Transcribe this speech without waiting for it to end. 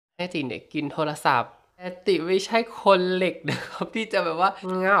ม่จีนเนี่ยกินโทรศัพท์แต่ติไม่ใช่คนเหล็กนะครับที่จะแบบว่า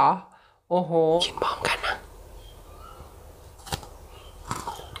งั้นเหรอโอ้โหกินพร้อมกันนะ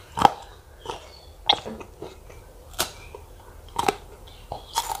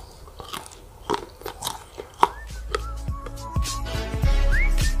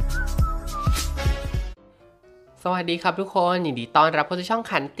สวัสดีครับทุกคนยินดีต้อนรับเข้าสู่ช่อง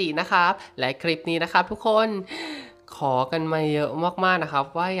ขันตินะครับและคลิปนี้นะครับทุกคนขอกันมาเยอะมากๆนะครับ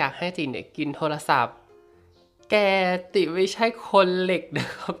ว่าอยากให้จีนเนี่ยกินโทรศัพท์แกติไม่ใช่คนเหล็กนะ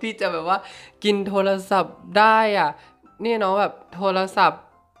ครับที่จะแบบว่ากินโทรศัพท์ได้อ่ะเนี่ยเนาะแบบโทรศัพท์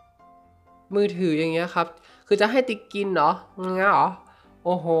มือถืออย่างเงี้ยครับคือจะให้ติกินเนาะงั้นเหรอโ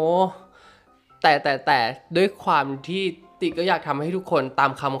อ้โหแต่ด้วยความที่ติก็อยากทำให้ทุกคนตา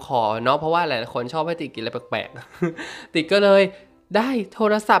มคำขอเนาะเพราะว่าหลายๆคนชอบให้ติกินอะไรแปลกๆติก็เลยได้โท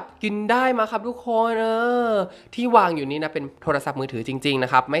รศัพท์กินได้มาครับทุกคนที่วางอยู่นี้นะเป็นโทรศัพท์มือถือจริงๆนะ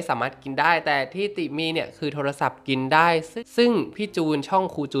ครับไม่สามารถกินได้แต่ที่ติมีเนี่ยคือโทรศัพท์กินได้ซึ่งพี่จูนช่อง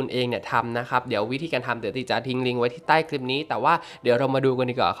ครูจูนเองเนี่ยทำนะครับเดี๋ยววิธีการทำเดี๋ยวติจะทิ้งลิงก์ไว้ที่ใต้คลิปนี้แต่ว่าเดี๋ยวเรามาดูกัน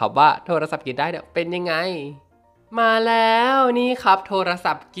ดีกว่าครับว่าโทรศัพท์กินได้เนี่ยเป็นยังไงมาแล้วนี่ครับโทร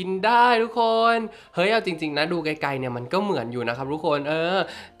ศัพท์กินได้ทุกคนเฮ้ยเอาจริงๆนะดูไกลๆเนี่ยมันก็เหมือนอยู่นะครับทุกคน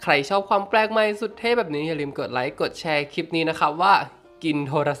ใครชอบความแปลกใหม่สุดเท่แบบนี้อย่าลืมกดไลค์กดแชร์คลิปนี้นะครับว่ากิน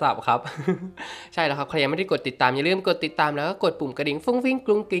โทรศัพท์ครับ ใช่แล้วครับใครยังไม่ได้กดติดตามอย่าลืมกดติดตามแล้วก็กดปุ่มกระดิ่งฟุ้งฟิ้งก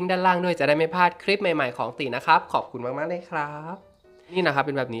รุ้งกริ้งด้านล่างด้วยจะได้ไม่พลาดคลิปใหม่ๆของตีนะครับขอบคุณมากๆเลยครับนี่นะครับเ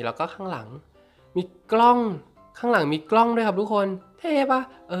ป็นแบบนี้แล้วก็ข้างหลังมีกล้องข้างหลังมีกล้องด้วยครับทุกคนเท่ปะ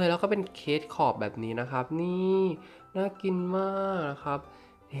แล้วก็เป็นเคสขอบแบบนี้นะครับนี่น่ากินมากนะครับ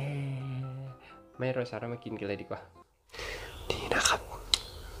ไม่รอช้าเรามากินกันเลยดีกว่าดีนะครับ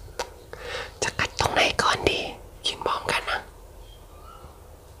จะกัดตรงไหนก่อนดีกินพร้อมกันนะ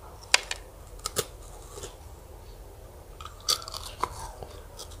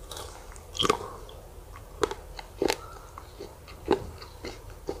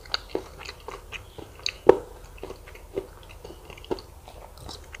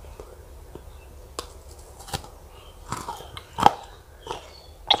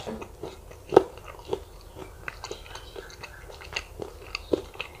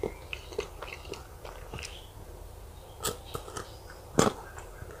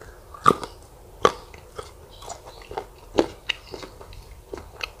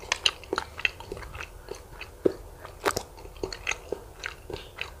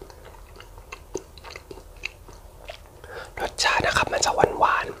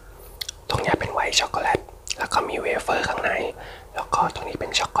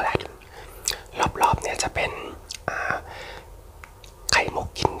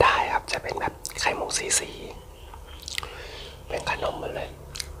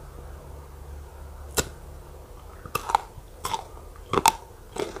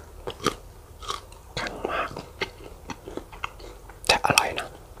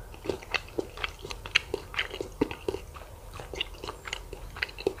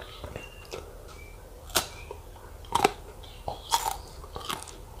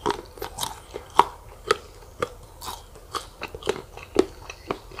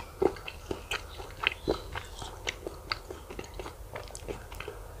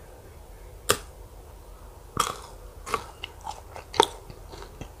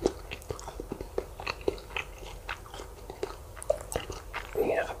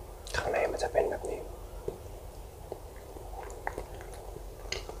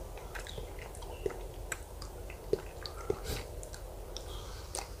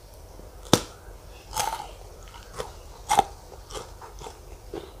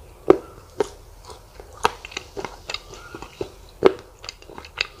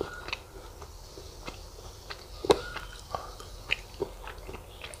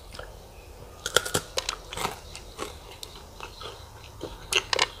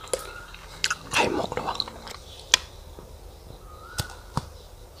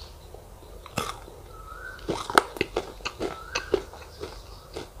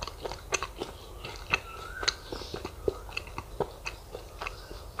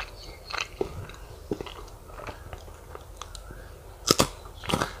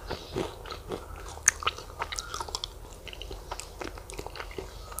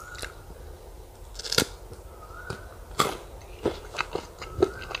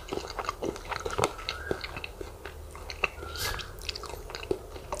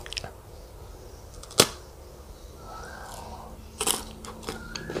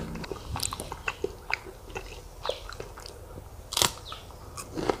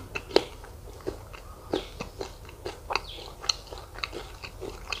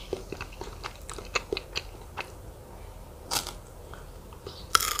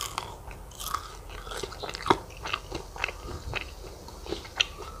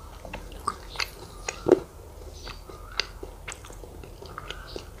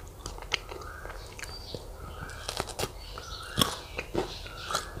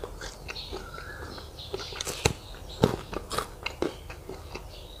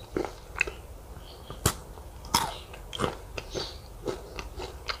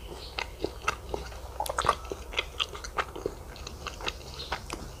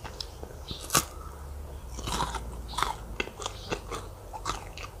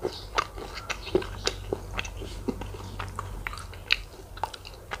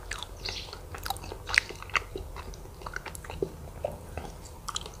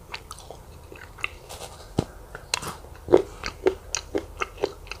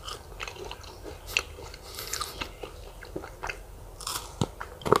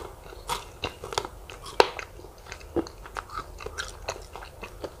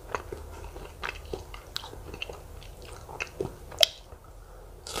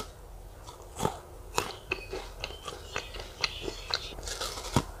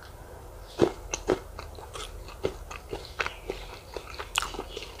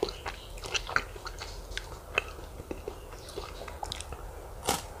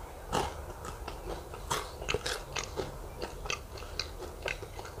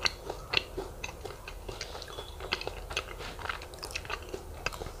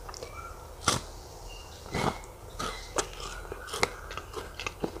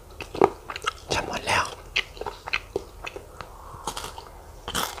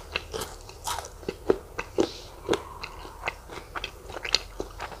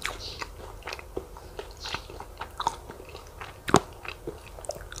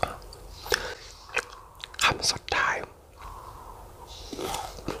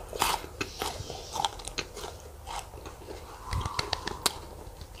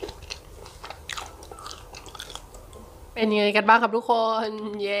เป็นยังไงกันบ้างครับทุกคน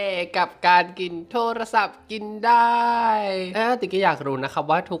เย่กับการกินโทรศัพท์กินได้ติกก็อยากรู้นะครับ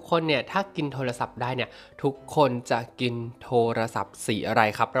ว่าทุกคนเนี่ยถ้ากินโทรศัพท์ได้เนี่ยทุกคนจะกินโทรศัพท์สีอะไร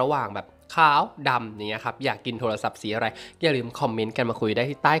ครับระหว่างแบบขาวดำอย่างเงี้ยครับอยากกินโทรศัพท์สีอะไรอย่าลืมคอมเมนต์กันมาคุยได้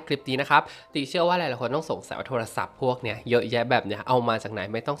ที่ใต้คลิปนี้นะครับติเชื่อว่าหลายๆคนต้องสงสัยว่าโทรศัพท์พวกเนี้ยเยอะแยะแบบเนี้ยเอามาจากไหน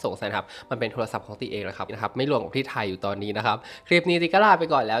ไม่ต้องสงสัยนะครับมันเป็นโทรศัพท์ของติเองนะครับไม่รวมกับที่ถ่ายอยู่ตอนนี้นะครับคลิปนี้ติก็ลาไป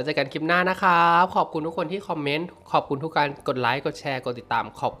ก่อนแล้วเจอกันคลิปหน้านะครับขอบคุณทุกคนที่คอมเมนต์ขอบคุณทุกการกดไลค์กดแชร์กดติดตาม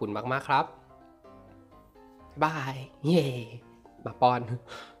ขอบคุณมากๆครับบายเย่มาป้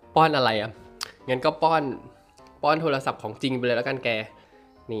อนอะไรอ่ะงั้นก็ป้อนโทรศัพท์ของจริงไปเลยแล้วกันแก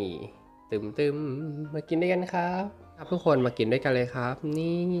นี่ตึมมากินด้วยกันครับทุกคนมากินด้วยกันเลยครับ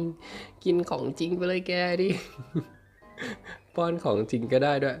นี่กินของจริงไปเลยแกดิป้อนของจริงก็ไ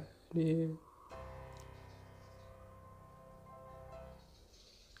ด้ด้วยนี่